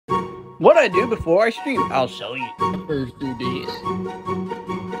What I do before I stream, I'll show you. First do this.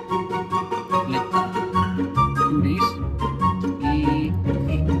 Do this.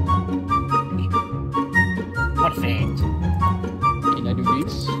 Perfect. Can I do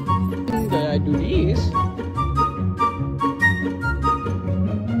this? And I do this.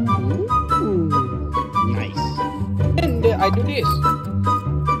 Ooh, nice. And I do this.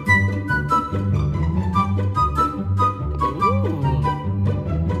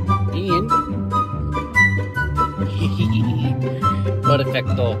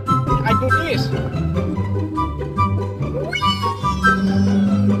 Perfecto. I do this.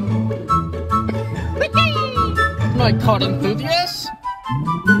 My car enthusiast.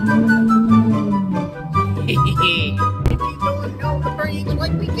 If you don't know the phrase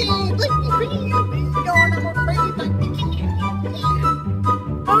like we did, like we did, you don't know the phrase like we did.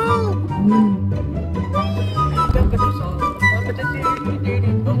 Oh.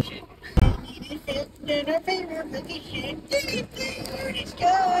 Oh shit.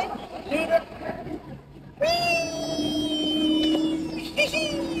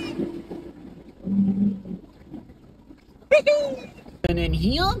 And then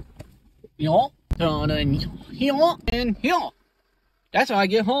here, turn in here, and here. That's how I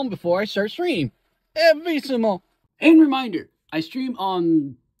get home before I start stream. Evissimo. And reminder, I stream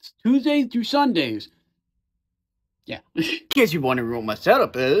on Tuesdays through Sundays. Yeah. In case you wondering what my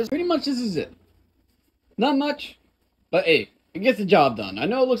setup is, pretty much this is it. Not much, but hey, it gets the job done. I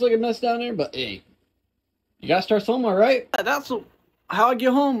know it looks like a mess down there, but hey, you gotta start somewhere, right? That's how I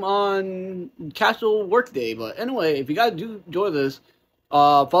get home on casual work day. But anyway, if you guys do enjoy this,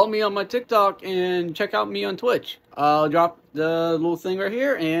 follow me on my TikTok and check out me on Twitch. I'll drop the little thing right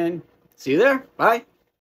here and see you there. Bye.